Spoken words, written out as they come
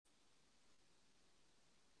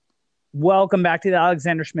Welcome back to the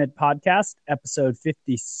Alexander Schmidt podcast, episode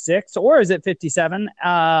 56, or is it 57?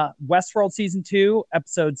 Westworld season 2,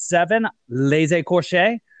 episode 7, Les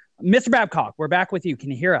Écorchés. Mr. Babcock, we're back with you.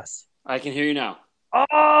 Can you hear us? I can hear you now.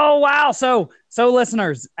 Oh, wow. So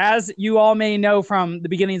listeners, as you all may know from the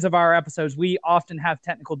beginnings of our episodes, we often have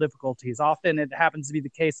technical difficulties. Often it happens to be the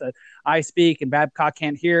case that I speak and Babcock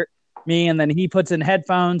can't hear me, and then he puts in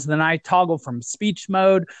headphones, and then I toggle from speech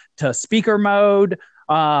mode to speaker mode.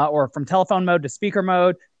 Or from telephone mode to speaker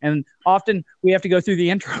mode. And often we have to go through the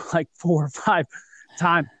intro like 4 or 5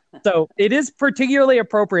 times. So it is particularly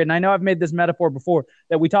appropriate, and I know I've made this metaphor before,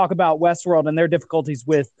 that we talk about Westworld and their difficulties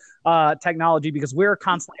with technology, because we're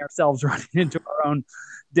constantly ourselves running into our own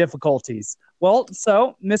difficulties. Well,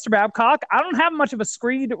 so Mr. Babcock, I don't have much of a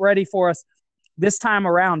screed ready for us this time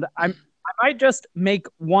around. I might just make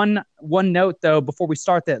one note, though, before we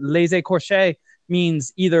start, that Les Écorchés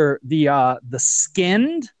means either the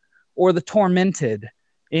skinned or the tormented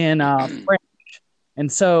in French.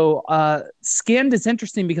 And so skinned is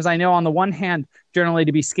interesting because I know on the one hand, generally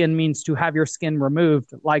to be skinned means to have your skin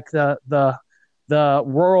removed, like the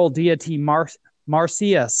rural deity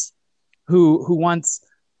Marsyas, who once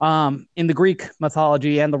in the Greek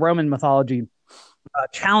mythology and the Roman mythology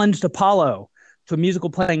challenged Apollo to a musical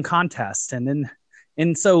playing contest, and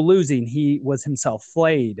in so losing, he was himself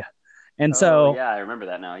flayed. And so, yeah, I remember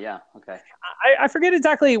that now. Yeah, okay. I forget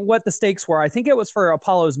exactly what the stakes were. I think it was for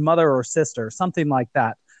Apollo's mother or sister, something like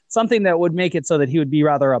that. Something that would make it so that he would be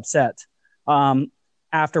rather upset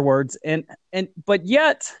afterwards. But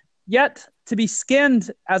yet to be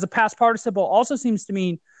skinned as a past participle also seems to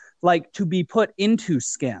mean like to be put into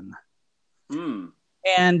skin. Mm.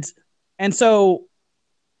 And so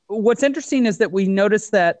what's interesting is that we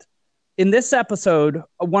notice that in this episode,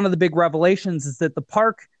 one of the big revelations is that the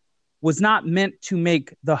park was not meant to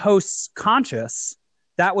make the hosts conscious.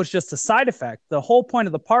 That was just a side effect. The whole point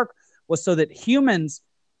of the park was so that humans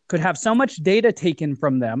could have so much data taken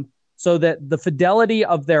from them so that the fidelity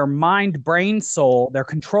of their mind, brain, soul, their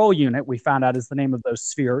control unit, we found out is the name of those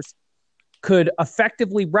spheres, could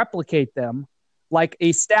effectively replicate them like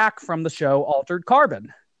a stack from the show Altered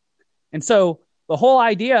Carbon. And so the whole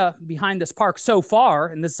idea behind this park so far,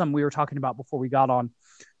 and this is something we were talking about before we got on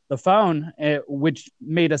the phone, which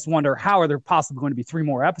made us wonder, how are there possibly going to be 3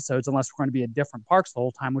 more episodes unless we're going to be at different parks the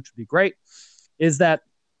whole time, which would be great, is that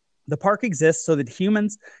the park exists so that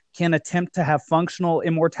humans can attempt to have functional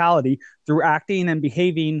immortality through acting and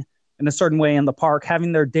behaving in a certain way in the park,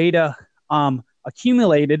 having their data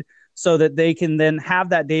accumulated so that they can then have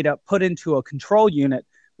that data put into a control unit,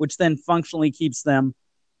 which then functionally keeps them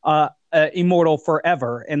immortal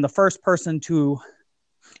forever. And the first person to...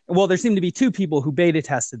 Well, there seem to be 2 people who beta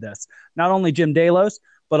tested this. Not only Jim Delos,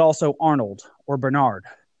 but also Arnold or Bernard.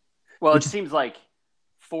 Well, it seems like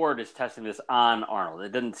Ford is testing this on Arnold.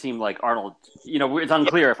 It doesn't seem like Arnold, it's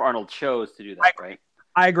unclear if Arnold chose to do that, right?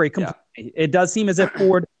 I agree completely. Yeah. It does seem as if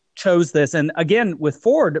Ford chose this. And again, with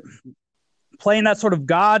Ford playing that sort of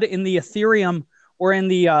God in the Ethereum or in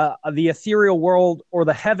the ethereal world or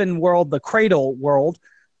the heaven world, the cradle world,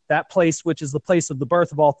 that place which is the place of the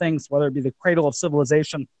birth of all things, whether it be the cradle of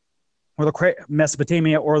civilization or the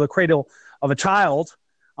Mesopotamia or the cradle of a child.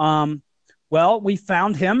 Well, we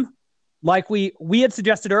found him, like we had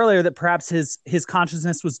suggested earlier, that perhaps his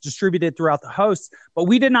consciousness was distributed throughout the hosts, but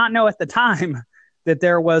we did not know at the time that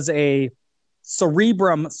there was a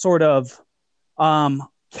cerebrum sort of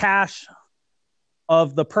cache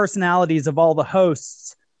of the personalities of all the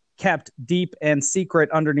hosts kept deep and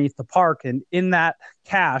secret underneath the park. And in that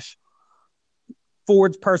cache,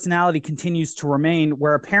 Ford's personality continues to remain,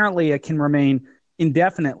 where apparently it can remain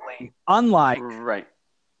indefinitely, unlike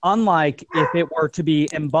if it were to be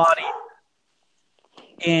embodied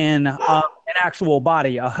in an actual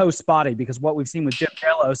body, a host body, because what we've seen with Jim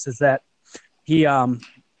Delos is that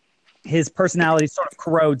his personality sort of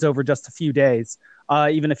corrodes over just a few days,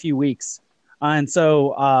 even a few weeks. And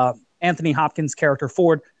so Anthony Hopkins' character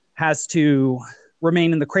Ford has to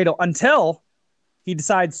remain in the cradle until he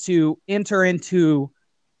decides to enter into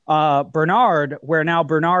Bernard, where now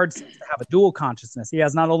Bernard seems to have a dual consciousness. He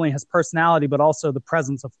has not only his personality, but also the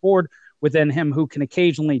presence of Ford within him, who can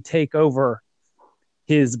occasionally take over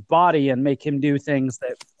his body and make him do things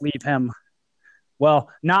that leave him,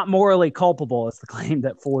 well, not morally culpable, is the claim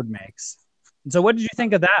that Ford makes. And so what did you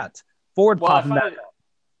think of that? Ford popping back up.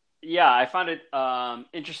 Yeah, I found it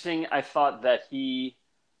interesting. I thought that he...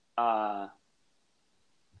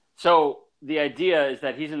 So the idea is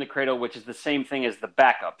that he's in the cradle, which is the same thing as the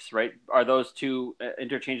backups, right? Are those 2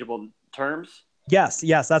 interchangeable terms? Yes.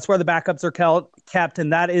 That's where the backups are kept,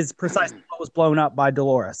 and that is precisely what was blown up by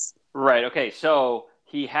Dolores. Right. Okay. So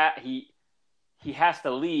he has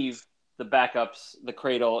to leave the backups, the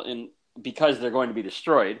cradle, because they're going to be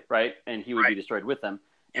destroyed, right? And he would be destroyed with them.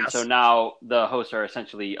 And so now the hosts are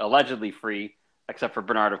essentially allegedly free, except for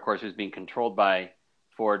Bernard, of course, who's being controlled by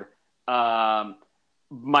Ford.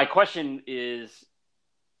 My question is,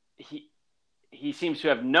 he seems to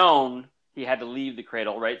have known he had to leave the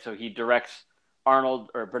cradle, right? So he directs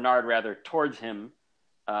Bernard rather, towards him,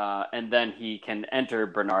 and then he can enter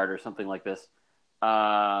Bernard or something like this.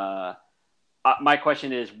 My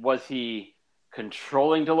question is, was he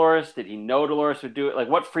controlling Dolores? Did he know Dolores would do it? Like,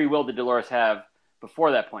 what free will did Dolores have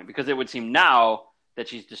before that point? Because it would seem now that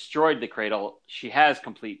she's destroyed the cradle, she has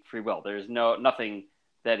complete free will. There's nothing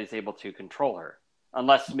that is able to control her,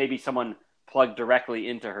 unless maybe someone plugged directly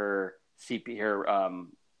into her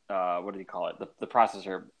what do you call it? The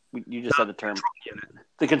processor. You just said the term.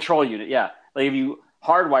 The control unit. Yeah. Like if you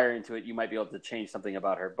hardwire into it, you might be able to change something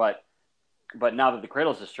about her. But now that the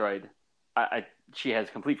cradle is destroyed, she has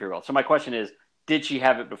complete free will. So my question is, did she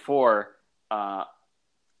have it before,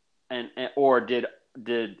 or did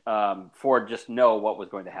Ford just know what was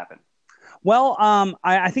going to happen? Well,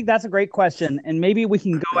 I think that's a great question, and maybe we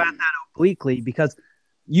can go at that obliquely, because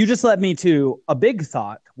you just led me to a big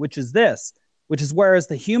thought, which is whereas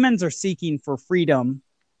the humans are seeking for freedom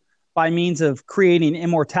by means of creating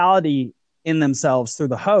immortality in themselves through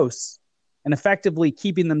the hosts and effectively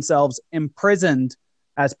keeping themselves imprisoned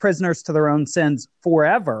as prisoners to their own sins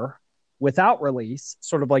forever without release,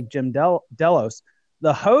 sort of like Jim Delos,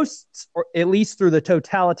 the hosts, or at least through the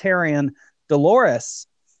totalitarian Dolores,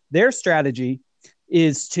 their strategy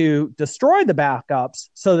is to destroy the backups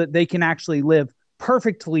so that they can actually live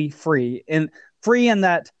perfectly free in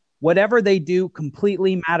that whatever they do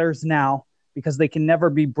completely matters now, because they can never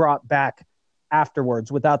be brought back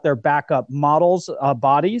afterwards without their backup models,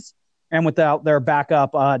 bodies, and without their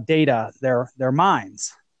backup data, their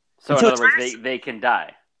minds. So in other words, they can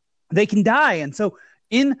die. They can die. And so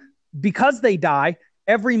because they die,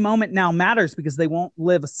 every moment now matters, because they won't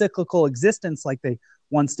live a cyclical existence like they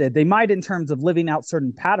once did. They might in terms of living out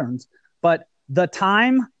certain patterns, but the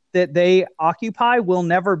time that they occupy will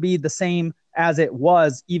never be the same as it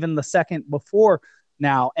was even the second before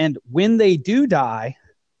now. And when they do die,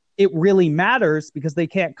 it really matters because they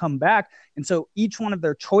can't come back. And so each one of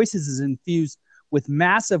their choices is infused with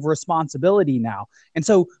massive responsibility now. And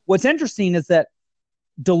so what's interesting is that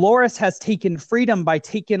Dolores has taken freedom by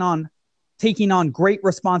taking on great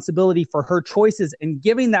responsibility for her choices and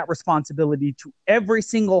giving that responsibility to every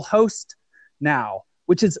single host now,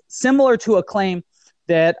 which is similar to a claim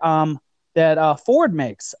that Ford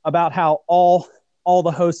makes about how all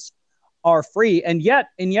the hosts are free. And yet,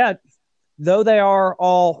 though they are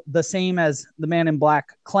all the same as the Man in Black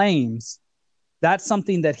claims, that's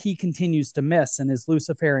something that he continues to miss in his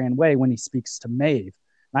Luciferian way when he speaks to Maeve.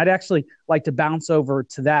 And I'd actually like to bounce over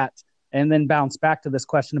to that and then bounce back to this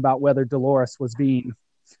question about whether Dolores was being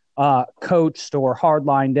coached or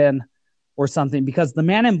hardlined in or something, because the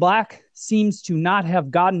Man in Black seems to not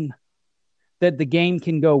have gotten that the game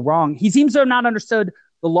can go wrong. He seems to have not understood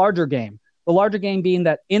the larger game being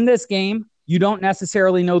that in this game, you don't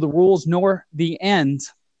necessarily know the rules nor the end.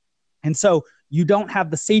 And so you don't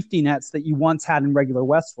have the safety nets that you once had in regular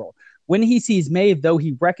Westworld. When he sees Maeve, though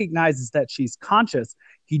he recognizes that she's conscious,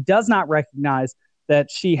 he does not recognize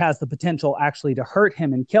that she has the potential actually to hurt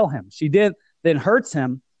him and kill him. She then hurts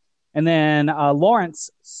him, and then Lawrence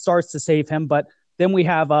starts to save him. But then we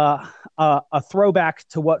have a throwback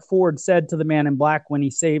to what Ford said to the Man in Black when he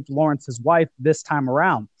saved Lawrence's wife this time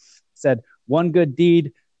around. He said, "One good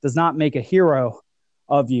deed does not make a hero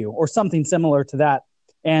of you," or something similar to that.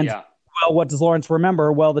 And well, what does Lawrence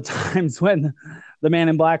remember? Well, the times when the Man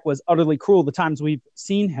in Black was utterly cruel, the times we've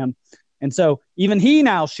seen him. And so even he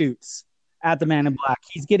now shoots at the Man in Black.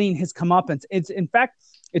 He's getting his comeuppance. In fact,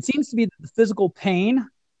 it seems to be the physical pain,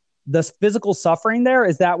 the physical suffering there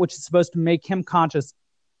is that which is supposed to make him conscious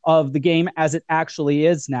of the game as it actually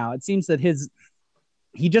is now. It seems that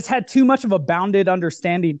he just had too much of a bounded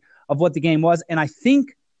understanding of what the game was. And I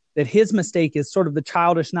think that his mistake is sort of the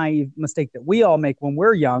childish, naive mistake that we all make when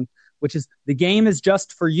we're young, which is the game is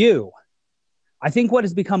just for you. I think what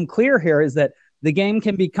has become clear here is that the game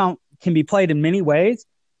can be played in many ways,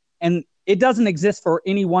 and it doesn't exist for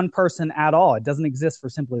any one person at all. It doesn't exist for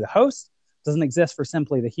simply the host. It doesn't exist for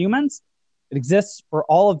simply the humans. It exists for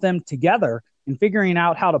all of them together, and figuring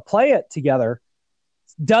out how to play it together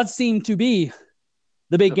does seem to be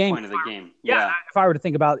the big game. Point of the game. Yeah. If I were to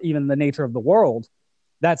think about even the nature of the world,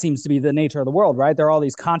 that seems to be the nature of the world, right? There are all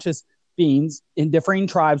these conscious beings in differing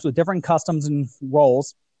tribes with different customs and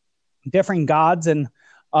roles, differing gods and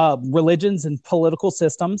religions and political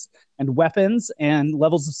systems and weapons and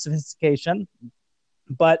levels of sophistication.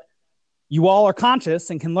 But you all are conscious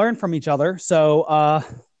and can learn from each other. So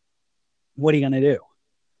what are you going to do?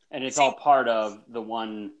 And it's all part of the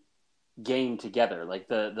one game together. Like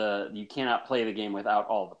the you cannot play the game without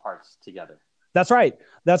all the parts together. That's right.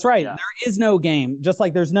 Yeah. There is no game. Just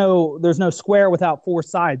like there's no square without four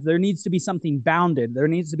sides. There needs to be something bounded. There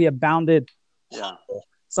needs to be a bounded whole,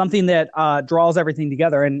 something that draws everything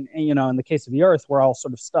together. And in the case of the Earth, we're all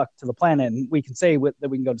sort of stuck to the planet, and we can say that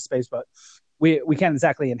we can go to space, but we can't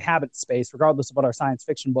exactly inhabit space, regardless of what our science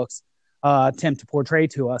fiction books attempt to portray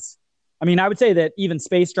to us. I mean, I would say that even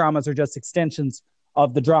space dramas are just extensions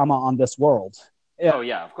of the drama on this world. Yeah. Oh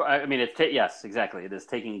yeah, of course. I mean, yes, exactly. It is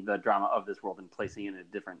taking the drama of this world and placing it in a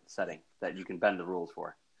different setting that you can bend the rules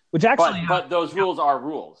for. Which actually, but those rules are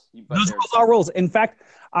rules. Those rules are rules. In fact,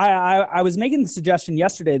 I was making the suggestion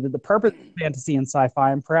yesterday that the purpose of fantasy and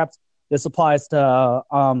sci-fi, and perhaps this applies to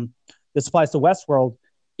Westworld,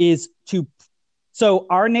 is to. So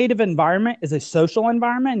our native environment is a social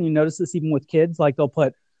environment, and you notice this even with kids. Like they'll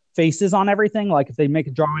put faces on everything. Like if they make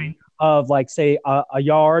a drawing of, like, say, a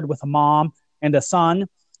yard with a mom and a son,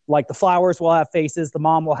 like the flowers will have faces, the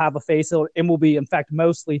mom will have a face, and will be, in fact,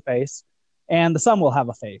 mostly face, and the son will have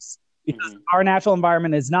a face. Because our natural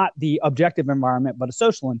environment is not the objective environment, but a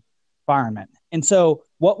social environment. And so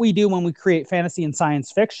what we do when we create fantasy and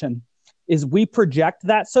science fiction is we project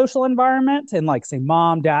that social environment and, like, say,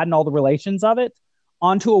 mom, dad, and all the relations of it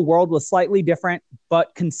onto a world with slightly different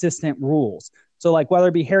but consistent rules. So, like, whether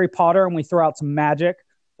it be Harry Potter and we throw out some magic,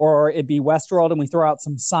 or it be Westworld and we throw out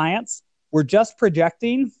some science, we're just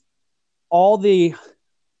projecting all the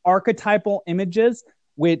archetypal images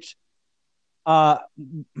which not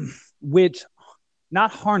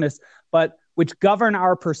harness, but which govern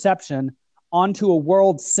our perception onto a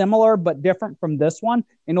world similar but different from this one,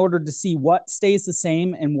 in order to see what stays the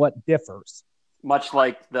same and what differs. Much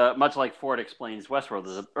like Ford explains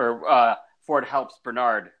Westworld, Ford helps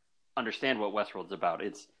Bernard understand what Westworld's about.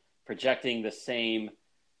 It's projecting the same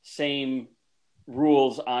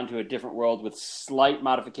rules onto a different world with slight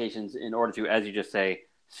modifications in order to, as you just say,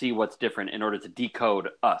 see what's different, in order to decode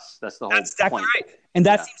us. That's the whole point. That's exactly right. And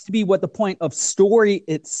that seems to be what the point of story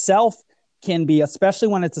itself can be, especially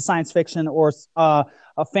when it's a science fiction or a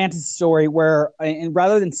fantasy story, where, and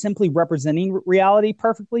rather than simply representing reality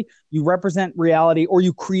perfectly, you represent reality, or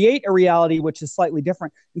you create a reality which is slightly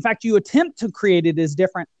different. In fact, you attempt to create it as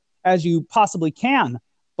different as you possibly can,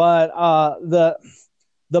 but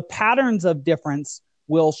the patterns of difference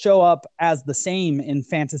will show up as the same in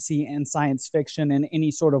fantasy and science fiction and any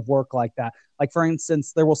sort of work like that. Like, for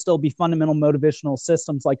instance, there will still be fundamental motivational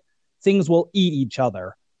systems, like things will eat each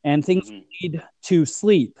other, and things need to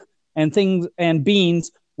sleep, and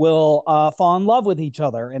beings will fall in love with each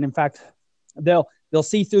other. And in fact, they'll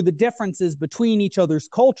see through the differences between each other's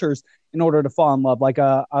cultures in order to fall in love. Like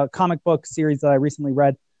a comic book series that I recently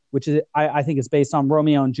read, which is, I think is based on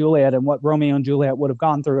Romeo and Juliet, and what Romeo and Juliet would have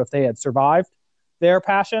gone through if they had survived their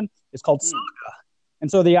passion, is called Saga.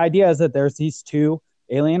 And so the idea is that there's these two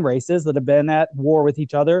alien races that have been at war with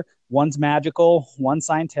each other. One's magical, one's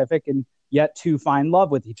scientific, and yet to find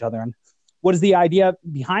love with each other. And what is the idea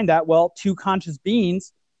behind that? Well, two conscious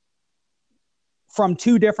beings from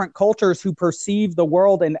two different cultures who perceive the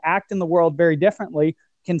world and act in the world very differently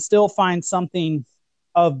can still find something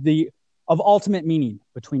of ultimate meaning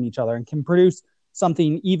between each other, and can produce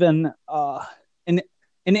something, even an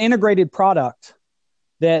integrated product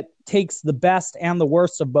that takes the best and the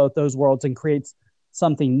worst of both those worlds and creates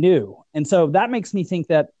something new. And so that makes me think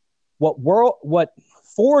that what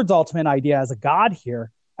Ford's ultimate idea as a god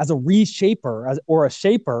here, as a reshaper or a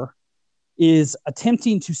shaper, is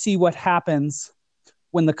attempting to see what happens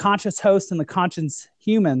when the conscious host and the conscious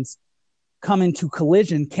humans come into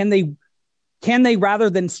collision. Can they,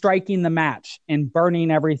 rather than striking the match and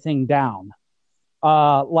burning everything down,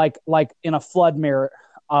 like in a flood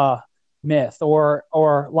myth,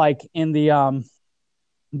 or like in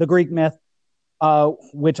the Greek myth,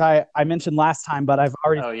 which I mentioned last time, but I've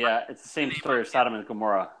already. Oh yeah, it's the same story of Sodom and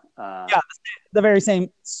Gomorrah. The very same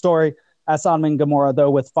story as Sodom and Gomorrah,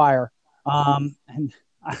 though with fire. And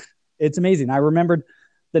it's amazing. I remembered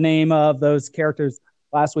the name of those characters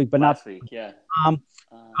last week, but last week, yeah.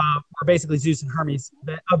 Were basically Zeus and Hermes,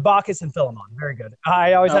 Bacchus and Philemon. Very good.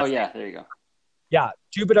 I always. There you go. Yeah,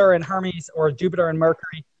 Jupiter and Hermes, or Jupiter and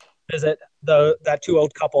Mercury, visit that two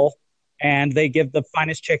old couple, and they give the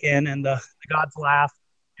finest chicken, and the gods laugh,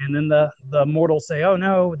 and then the mortals say, "Oh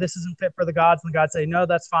no, this isn't fit for the gods," and the gods say, "No,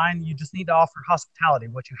 that's fine. You just need to offer hospitality,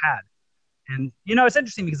 what you had." And it's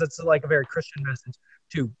interesting because it's like a very Christian message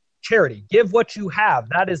to charity. Give what you have.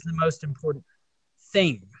 That is the most important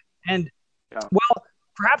thing. And well,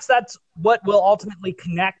 perhaps that's what will ultimately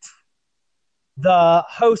connect the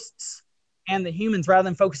hosts and the humans, rather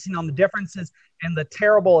than focusing on the differences and the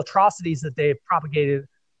terrible atrocities that they've propagated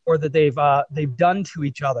or that they've done to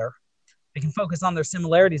each other. They can focus on their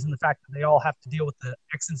similarities and the fact that they all have to deal with the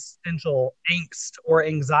existential angst or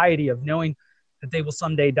anxiety of knowing that they will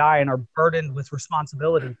someday die and are burdened with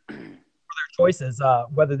responsibility for their choices,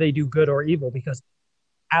 whether they do good or evil, because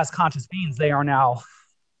as conscious beings, they are now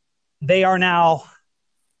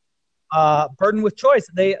burdened with choice.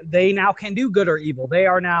 They now can do good or evil. They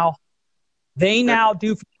now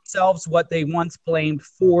do for themselves what they once blamed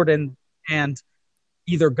Ford and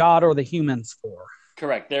either God or the humans for.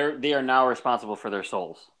 Correct. They are now responsible for their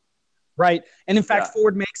souls. Right. And in fact,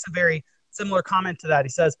 Ford makes a very similar comment to that. He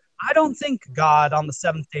says, I don't think God on the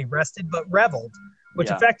seventh day rested, but reveled, which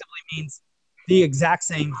effectively means the exact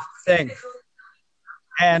same thing.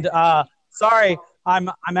 And sorry, I'm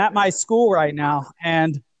at my school right now,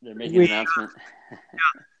 and they're making an announcement.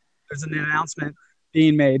 There's an announcement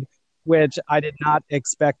being made, which I did not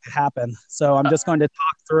expect to happen. So I'm just going to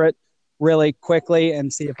talk through it really quickly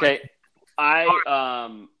and see if I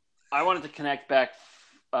wanted to connect back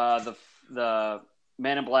the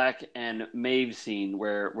Man in Black and Maeve scene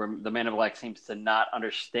where the Man in Black seems to not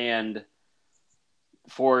understand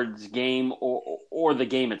Ford's game or the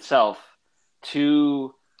game itself,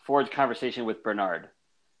 to Ford's conversation with Bernard,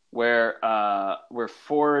 where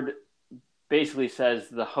Ford basically says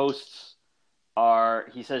the hosts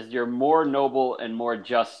he says, you're more noble and more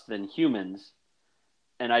just than humans,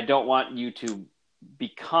 and I don't want you to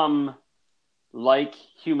become like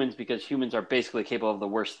humans because humans are basically capable of the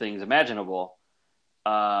worst things imaginable.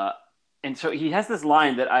 And so he has this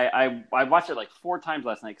line that I watched it like 4 times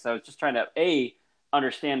last night because I was just trying to A,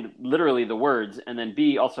 understand literally the words, and then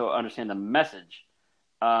B, also understand the message.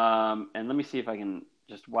 And let me see if I can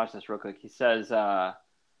just watch this real quick. He says, no,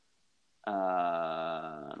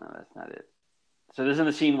 that's not it. So this is in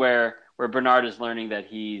the scene where Bernard is learning that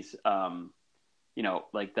he's,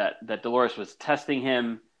 like that Dolores was testing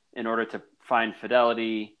him in order to find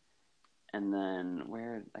fidelity. And then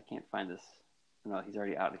I can't find this. No, he's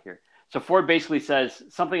already out of here. So Ford basically says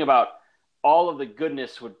something about all of the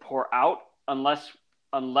goodness would pour out unless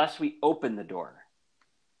we open the door.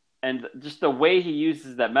 And just the way he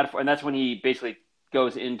uses that metaphor, and that's when he basically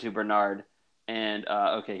goes into Bernard and,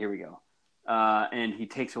 okay, here we go. And he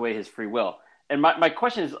takes away his free will. And my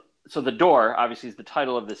question is, so the door obviously is the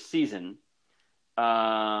title of this season.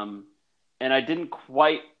 And I didn't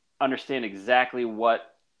quite understand exactly what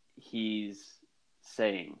he's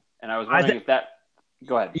saying. And I was wondering if that,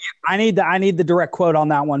 go ahead. I need the direct quote on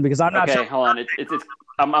that one because I'm not sure. Okay, hold on.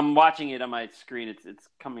 I'm watching it on my screen. It's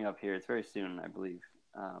coming up here. It's very soon, I believe.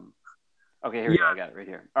 Okay, here we go. I got it right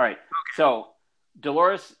here. All right. Okay. So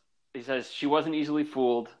Dolores, he says she wasn't easily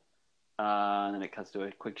fooled. And then it cuts to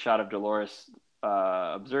a quick shot of Dolores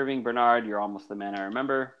observing Bernard. You're almost the man I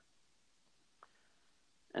remember.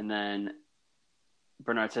 And then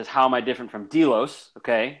Bernard says, how am I different from Delos?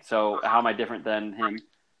 Okay, so how am I different than him?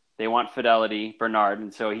 They want fidelity, Bernard.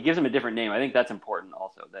 And so he gives him a different name. I think that's important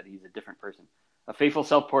also, that he's a different person. A faithful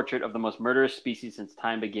self-portrait of the most murderous species since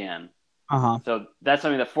time began. Uh-huh. So that's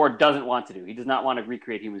something that Ford doesn't want to do. He does not want to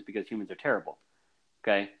recreate humans because humans are terrible.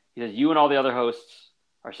 Okay? He says, you and all the other hosts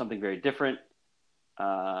are something very different.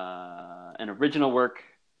 An original work,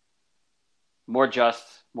 more just,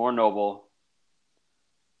 more noble.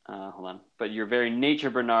 Hold on. But your very nature,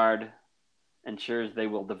 Bernard, ensures they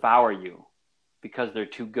will devour you because they're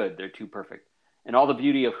too good. They're too perfect. And all the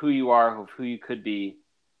beauty of who you are, of who you could be,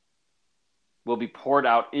 will be poured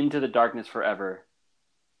out into the darkness forever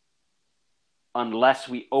unless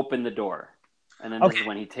we open the door. And then this is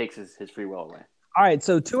when he takes his free will away. All right,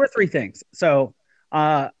 so 2 or 3 things. So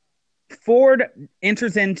Ford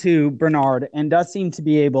enters into Bernard and does seem to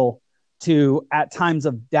be able to, at times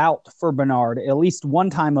of doubt for Bernard, at least one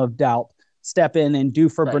time of doubt, step in and do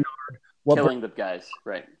for Bernard what killing the guys,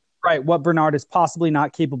 right? Right, what Bernard is possibly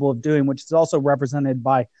not capable of doing, which is also represented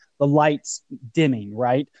by the lights dimming,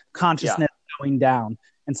 right? Consciousness going down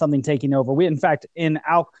and something taking over. We, in fact,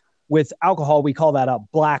 with alcohol, we call that a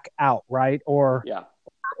black out, right? Or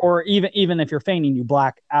even if you're feigning, you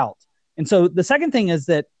black out. And so the second thing is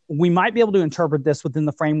that we might be able to interpret this within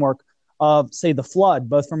the framework of, say, the flood,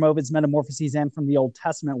 both from Ovid's Metamorphoses and from the Old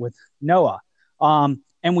Testament with Noah.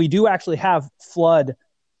 And we do actually have flood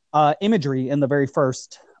imagery in the very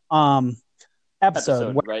first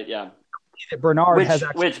episode, right? Yeah. That Bernard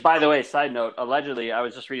which, by the way, side note, allegedly, I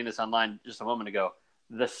was just reading this online just a moment ago.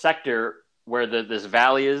 The Sector where this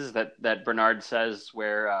valley is that Bernard says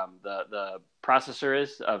where the processor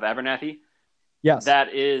is of Abernathy. Yes.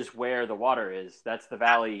 That is where the water is. That's the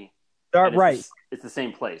valley. Right. It's the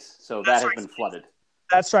same place. So that has been flooded.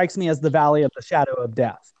 That strikes me as the valley of the shadow of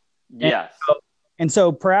death. Yes. And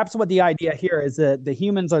so perhaps what the idea here is that the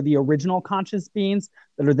humans are the original conscious beings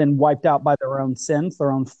that are then wiped out by their own sins,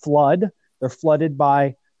 their own flood. They're flooded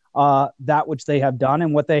by that which they have done.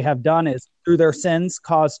 And what they have done is, through their sins,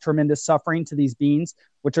 caused tremendous suffering to these beings,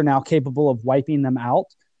 which are now capable of wiping them out.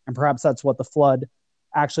 And perhaps that's what the flood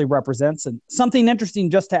actually represents. And something interesting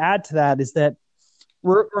just to add to that is that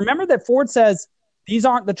remember that Ford says, these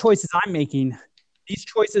aren't the choices I'm making. These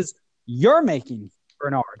choices you're making,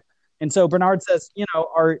 Bernard. And so Bernard says,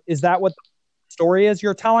 is that what the story is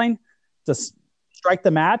you're telling? To strike the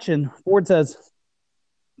match? And Ford says,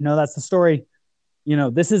 no, that's the story.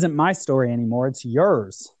 This isn't my story anymore. It's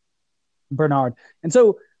yours, Bernard. And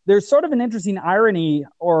so there's sort of an interesting irony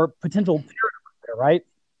or potential paradox there, right?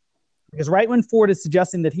 Because right when Ford is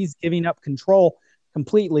suggesting that he's giving up control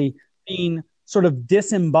completely, being sort of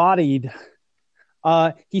disembodied,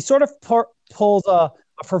 he sort of pulls a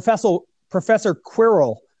Professor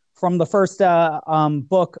Quirrell from the first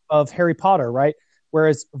book of Harry Potter, right?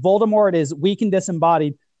 Whereas Voldemort is weak and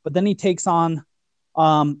disembodied, but then he takes on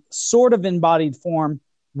sort of embodied form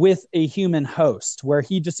with a human host, where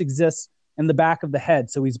he just exists in the back of the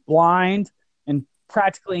head. So he's blind and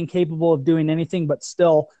practically incapable of doing anything, but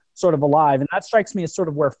still sort of alive. And that strikes me as sort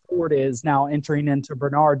of where Ford is now entering into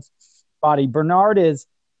Bernard's body. Bernard is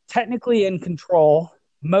technically in control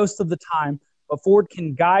most of the time, but Ford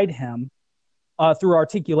can guide him through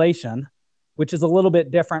articulation, which is a little bit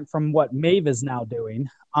different from what Maeve is now doing.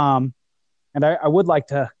 And I would like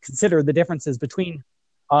to consider the differences between.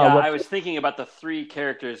 I was thinking about the three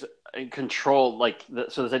characters in control.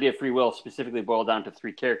 So this idea of free will specifically boiled down to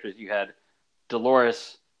three characters. You had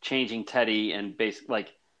Dolores changing Teddy and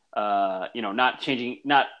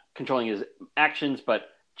not controlling his actions, but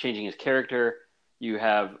changing his character. You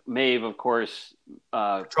have Maeve, of course,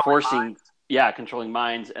 controlling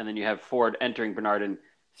minds, and then you have Ford entering Bernard and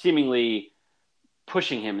seemingly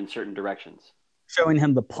pushing him in certain directions, showing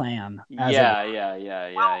him the plan. Let's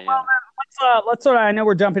sort of, I know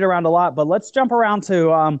we're jumping around a lot, but let's jump around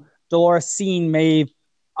to Dolores seeing Maeve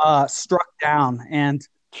struck down and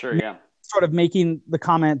sort of making the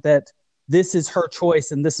comment that this is her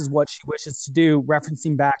choice and this is what she wishes to do,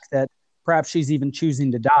 referencing back that perhaps she's even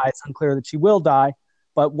choosing to die. It's unclear that she will die,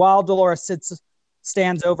 but while Dolores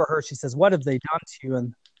stands over her, she says, "What have they done to you?"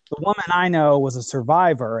 And the woman I know was a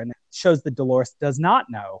survivor, and it shows that Dolores does not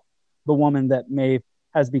know the woman that Maeve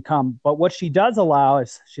has become. But what she does allow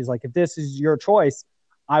is, she's like, if this is your choice,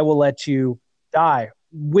 I will let you die,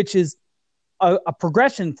 which is a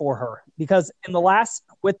progression for her, because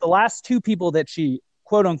with the last two people that she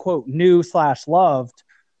quote unquote knew/loved,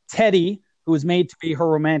 Teddy, who was made to be her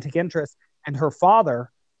romantic interest, and her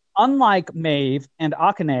father, unlike Maeve and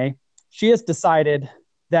Akane, she has decided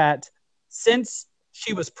that since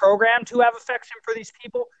she was programmed to have affection for these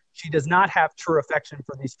people, she does not have true affection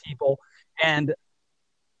for these people, and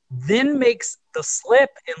then makes the slip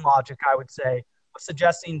in logic, I would say, of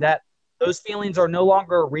suggesting that those feelings are no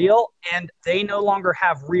longer real and they no longer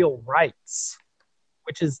have real rights,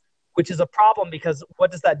 which is a problem, because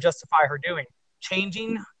what does that justify her doing?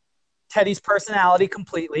 Changing Teddy's personality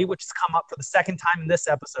completely, which has come up for the second time in this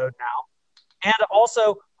episode now, and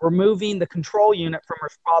also removing the control unit from her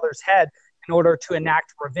father's head in order to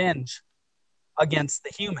enact revenge against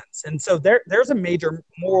the humans. And so there's a major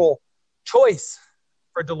moral choice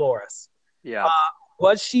for Dolores. Yeah.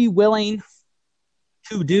 Was she willing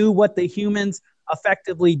to do what the humans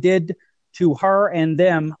effectively did to her and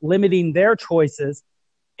them, limiting their choices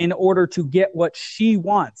in order to get what she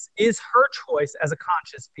wants? Is her choice as a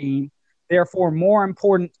conscious being therefore more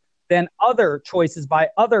important than other choices by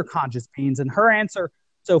other conscious beings? And her answer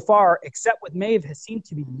so far, except with Maeve, has seemed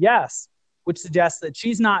to be yes, which suggests that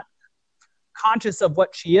she's not conscious of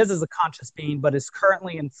what she is as a conscious being, but is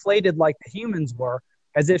currently inflated like the humans were,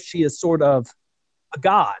 as if she is sort of a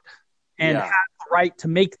god and has the right to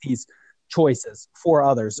make these choices for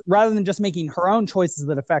others, rather than just making her own choices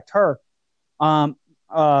that affect her.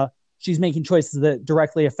 She's making choices that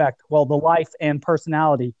directly affect, the life and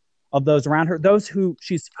personality of those around her, those who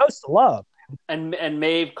she's supposed to love. And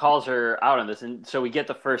Maeve calls her out on this, and so we get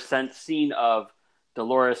the first scene of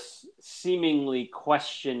Dolores seemingly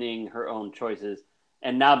questioning her own choices,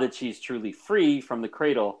 and now that she's truly free from the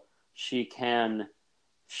cradle, she can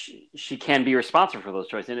be responsible for those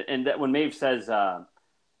choices. And that when Maeve says,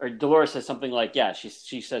 or Dolores says something like,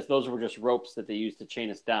 she says those were just ropes that they used to chain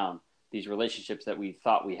us down, these relationships that we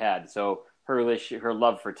thought we had. So her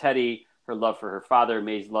love for Teddy, her love for her father,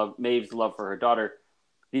 Maeve's love for her daughter.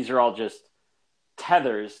 These are all just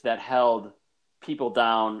tethers that held people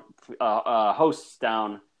down, hosts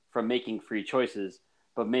down from making free choices.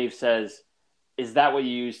 But Maeve says, is that what you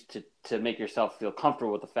use to make yourself feel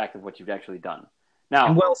comfortable with the fact of what you've actually done? Now,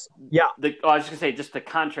 I was just going to say, just to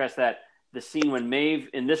contrast that, the scene when Maeve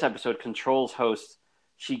in this episode controls hosts,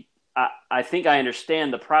 I think I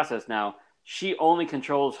understand the process now. She only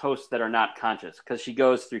controls hosts that are not conscious because she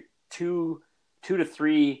goes through two to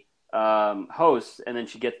three hosts, and then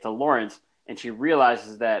she gets to Lawrence, and she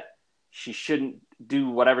realizes that she shouldn't do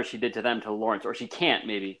whatever she did to them to Lawrence, or she can't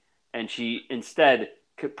maybe, and she instead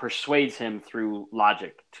persuades him through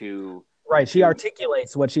logic to... Right, she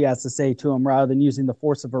articulates what she has to say to him rather than using the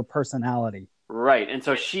force of her personality. Right, and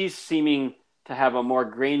so she's seeming to have a more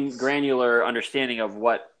granular understanding of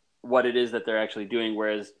what it is that they're actually doing,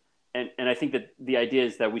 whereas, and I think that the idea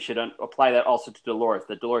is that we should apply that also to Dolores,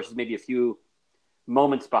 that Dolores is maybe a few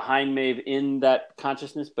moments behind Maeve in that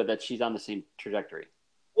consciousness, but that she's on the same trajectory.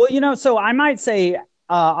 Well, so I might say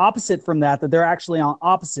opposite from that they're actually on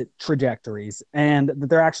opposite trajectories and that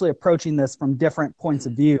they're actually approaching this from different points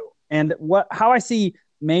of view. And how I see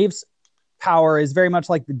Maeve's power is very much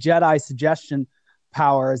like the Jedi suggestion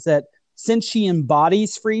power, is that since she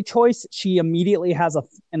embodies free choice, she immediately has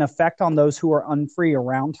an effect on those who are unfree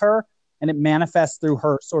around her, and it manifests through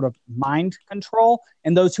her sort of mind control.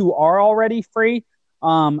 And those who are already free,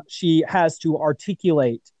 she has to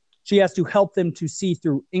articulate. She has to help them to see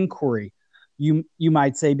through inquiry, you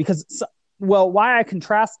might say. Because, why I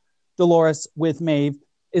contrast Dolores with Maeve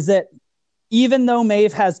is that even though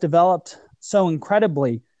Maeve has developed so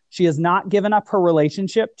incredibly, she has not given up her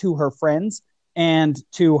relationship to her friends and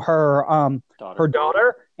to her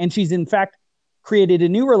daughter. And she's in fact created a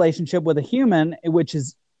new relationship with a human, which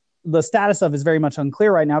is the status of is very much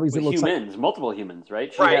unclear right now because with it looks humans, multiple humans,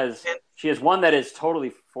 right? Right. She has one that is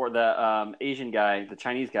totally for the Asian guy, the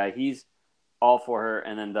Chinese guy. He's all for her,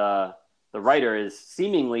 and then the writer is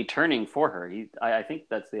seemingly turning for her. I think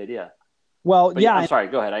that's the idea. Well, but yeah. I'm sorry.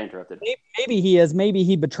 Go ahead. I interrupted. Maybe he is. Maybe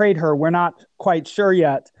he betrayed her. We're not quite sure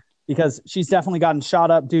yet because she's definitely gotten shot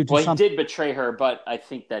up due to something. He did betray her, but I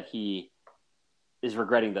think that he is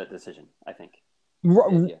regretting that decision. I think.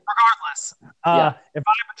 Regardless, if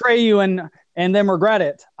I betray you and then regret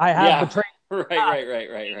it, I have betrayed.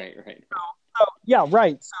 Right. So, yeah,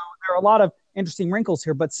 right. So there are a lot of interesting wrinkles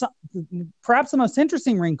here, but perhaps the most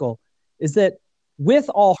interesting wrinkle is that with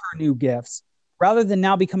all her new gifts, rather than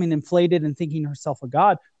now becoming inflated and thinking herself a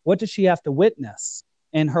god, what does she have to witness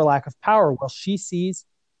in her lack of power? Well, she sees,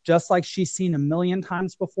 just like she's seen a million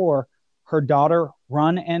times before, her daughter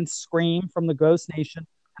run and scream from the Ghost Nation,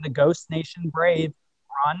 and the Ghost Nation brave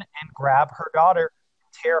run and grab her daughter,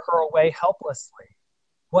 tear her away helplessly.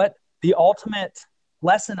 What the ultimate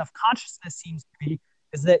lesson of consciousness seems to be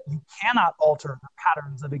is that you cannot alter the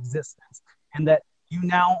patterns of existence, and that you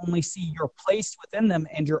now only see your place within them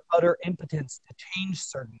and your utter impotence to change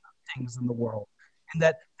certain things in the world. And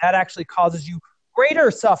that actually causes you greater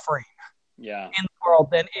suffering in the world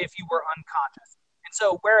than if you were unconscious. And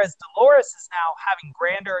so whereas Dolores is now having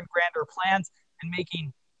grander and grander plans and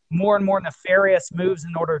making more and more nefarious moves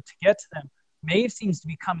in order to get to them, Maeve seems to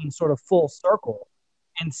be coming sort of full circle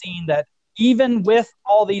and seeing that even with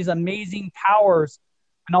all these amazing powers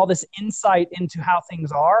and all this insight into how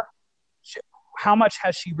things are, how much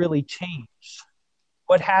has she really changed?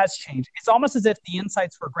 What has changed? It's almost as if the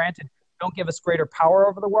insights we're granted don't give us greater power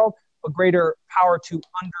over the world, but greater power to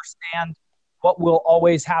understand what will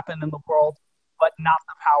always happen in the world, but not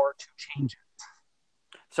the power to change it.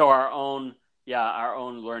 So our own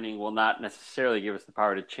learning will not necessarily give us the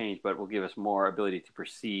power to change, but will give us more ability to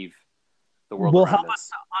perceive the world. Will help us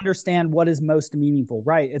to understand what is most meaningful,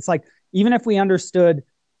 right? It's like, even if we understood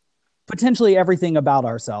potentially everything about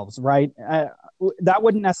ourselves, right? That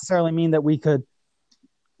wouldn't necessarily mean that we could,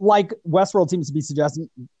 like Westworld seems to be suggesting,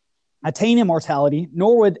 attain immortality,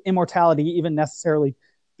 nor would immortality even necessarily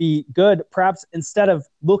be good. Perhaps instead of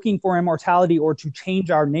looking for immortality or to change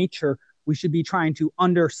our nature, we should be trying to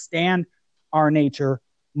understand our nature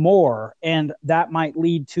more. And that might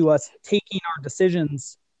lead to us taking our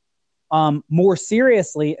decisions more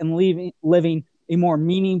seriously and living a more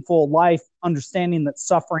meaningful life, understanding that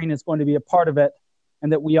suffering is going to be a part of it,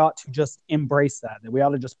 and that we ought to just embrace that we ought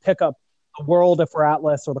to just pick up the world if we're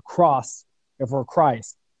Atlas or the cross if we're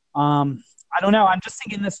Christ. I don't know. I'm just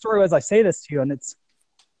thinking this through as I say this to you, and it's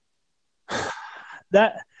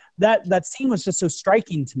that scene was just so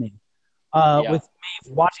striking to me. With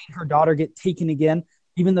Maeve watching her daughter get taken again,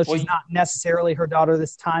 even though she's not necessarily her daughter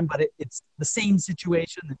this time, but it's the same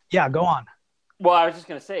situation. Yeah, go on. Well, I was just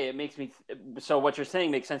going to say, it makes me. So what you're saying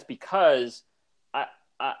makes sense because, I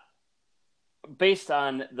based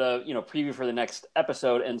on the preview for the next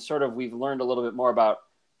episode, and sort of we've learned a little bit more about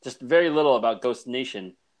just very little about Ghost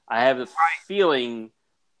Nation. I have the feeling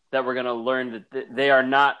that we're going to learn that they are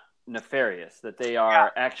not nefarious, that they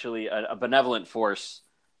are actually a benevolent force,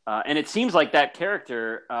 and it seems like that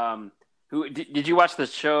character. Who did you watch the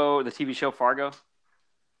TV show Fargo?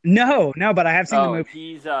 No, but I have seen the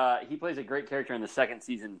movie. He plays a great character in the second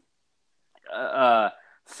season.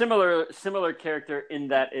 Similar character in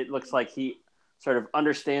that it looks like he sort of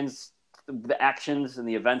understands the actions and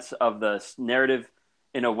the events of the narrative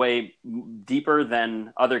in a way deeper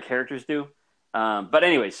than other characters do. But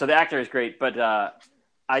anyway, so the actor is great, but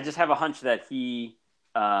I just have a hunch that he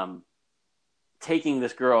taking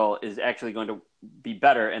this girl is actually going to be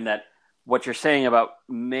better, and that what you're saying about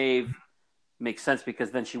Maeve makes sense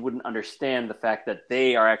because then she wouldn't understand the fact that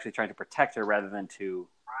they are actually trying to protect her rather than to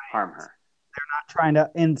harm her. They're not trying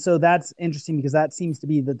to, and so that's interesting because that seems to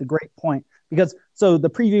be the great point. Because so the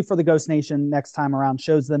preview for the Ghost Nation next time around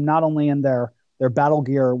shows them not only in their battle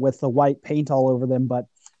gear with the white paint all over them, but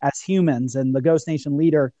as humans. And the Ghost Nation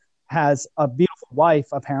leader has a beautiful wife,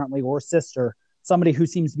 apparently, or sister, somebody who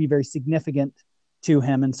seems to be very significant to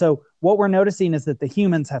him. And so what we're noticing is that the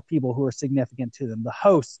humans have people who are significant to them, the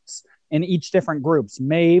hosts in each different groups.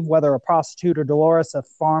 Maeve, whether a prostitute, or Dolores, a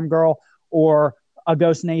farm girl, or a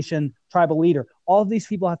Ghost Nation tribal leader. All of these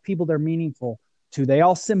people have people they're meaningful to. They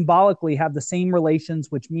all symbolically have the same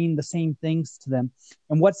relations, which mean the same things to them.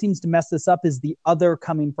 And what seems to mess this up is the other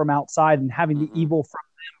coming from outside and having the evil from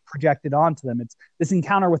them projected onto them. It's this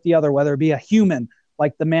encounter with the other, whether it be a human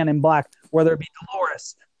like the Man in Black, whether it be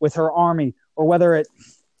Dolores with her army, or whether it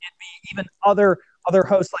be even other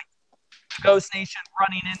hosts like the Ghost Nation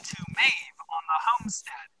running into Maeve on the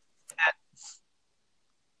homestead. That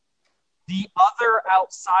the other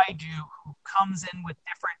outside you who comes in with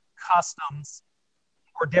different customs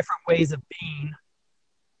or different ways of being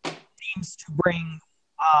seems to bring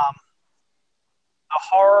the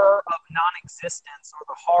horror of non-existence or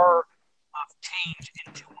the horror of change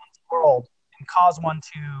into one's world and cause one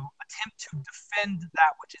to attempt to defend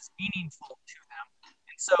that which is meaningful to them.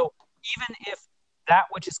 And so even if that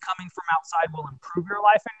which is coming from outside will improve your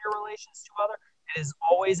life and your relations to other, it is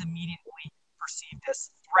always immediately perceived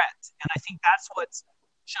as threat. And I think that's what's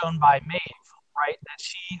shown by Maeve, right? That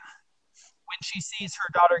when she sees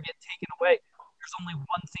her daughter get taken away, there's only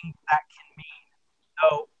one thing that can mean.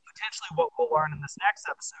 Though potentially what we'll learn in this next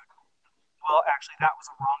episode, well, actually that was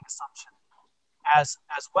a wrong assumption as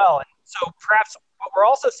well. And so perhaps what we're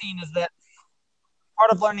also seeing is that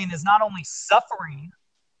part of learning is not only suffering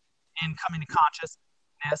and coming to consciousness,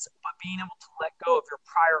 but being able to let go of your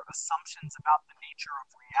prior assumptions about the nature of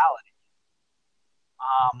reality.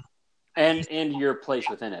 And your place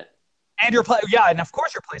within it. And and of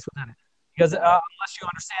course your place within it. Because unless you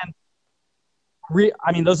understand,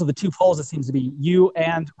 those are the two poles it seems to be, you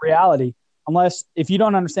and reality. If you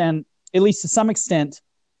don't understand, at least to some extent,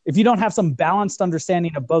 if you don't have some balanced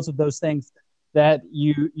understanding of both of those things that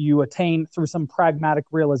you attain through some pragmatic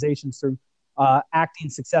realizations, through acting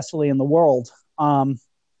successfully in the world,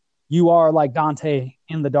 you are like Dante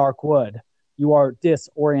in the dark wood. You are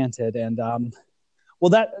disoriented. And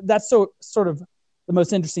that's so sort of the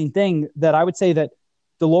most interesting thing, that I would say that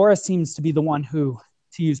Dolores seems to be the one who,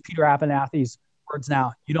 to use Peter Abernathy's words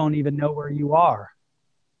now, you don't even know where you are.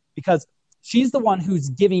 Because she's the one who's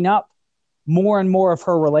giving up more and more of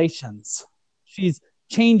her relations. She's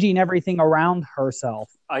changing everything around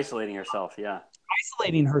herself. Isolating herself, yeah.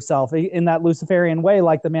 Isolating herself in that Luciferian way,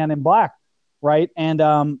 like the Man in Black, right?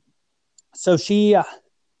 And so she,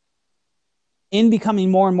 in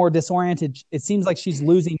becoming more and more disoriented, it seems like she's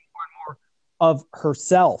losing more and more of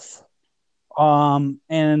herself.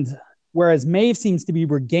 And whereas Maeve seems to be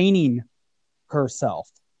regaining herself,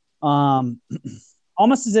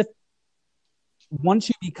 almost as if once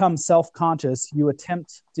you become self-conscious, you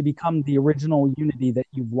attempt to become the original unity that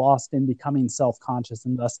you've lost in becoming self-conscious,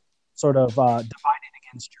 and thus sort of divided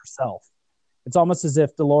against yourself. It's almost as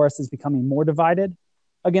if Dolores is becoming more divided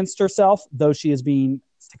against herself, though she is being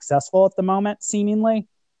successful at the moment, seemingly,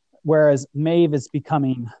 whereas Maeve is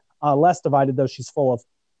becoming less divided, though she's full of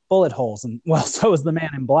bullet holes, and well, so is the Man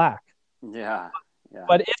in Black. Yeah.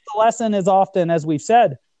 But if the lesson is often, as we've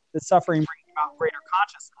said, that suffering brings about greater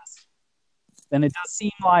consciousness, then it does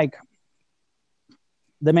seem like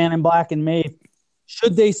the Man in Black and Maeve,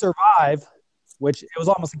 should they survive, which it was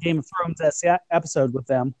almost a Game of Thrones episode with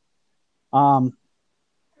them,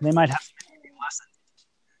 they might have some lessons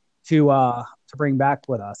to bring back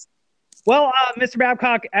with us. Well, Mr.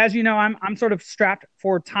 Babcock, as you know, I'm sort of strapped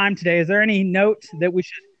for time today. Is there any note that we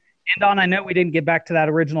should end on? I know we didn't get back to that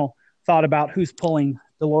original thought about who's pulling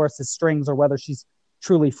Dolores' strings or whether she's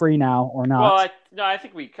truly free now or not. Well, I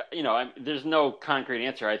think there's no concrete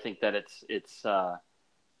answer. I think that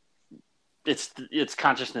it's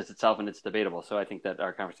consciousness itself, and it's debatable. So I think that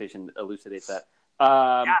our conversation elucidates that.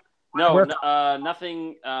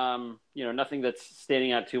 Nothing. Nothing that's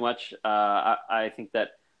standing out too much. I think that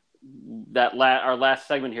our last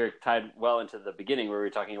segment here tied well into the beginning, where we were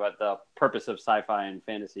talking about the purpose of sci-fi and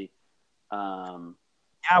fantasy.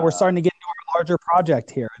 We're starting to get into our larger project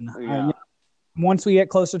here, and once we get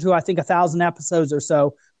closer to, I think, 1,000 episodes or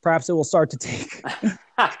so, perhaps it will start to take shape.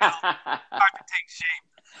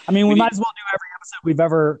 I mean, we might as well do every episode we've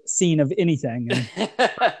ever seen of anything.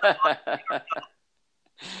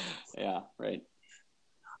 Yeah, right.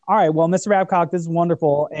 All right. Well, Mr. Babcock, this is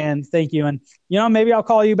wonderful, and thank you. And, maybe I'll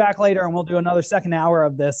call you back later, and we'll do another second hour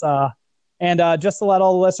of this. And just to let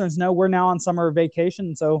all the listeners know, we're now on summer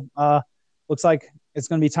vacation, so looks like it's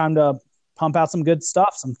going to be time to pump out some good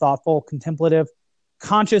stuff, some thoughtful, contemplative,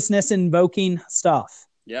 consciousness-invoking stuff.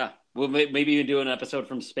 Yeah. Well, maybe you do an episode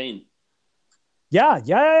from Spain. Yeah.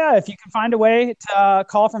 If you can find a way to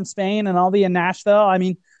call from Spain and I'll be in Nashville, I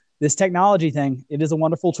mean, this technology thing, it is a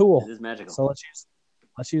wonderful tool. It is magical. So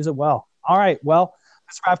let's use it well. All right. Well,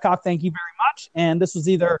 Mr. Babcock, thank you very much. And this was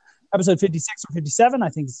either episode 56 or 57. I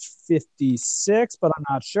think it's 56, but I'm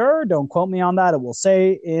not sure. Don't quote me on that. It will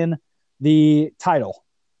say in the title.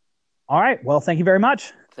 All right. Well, thank you very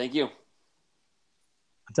much. Thank you.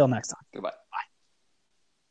 Until next time. Goodbye.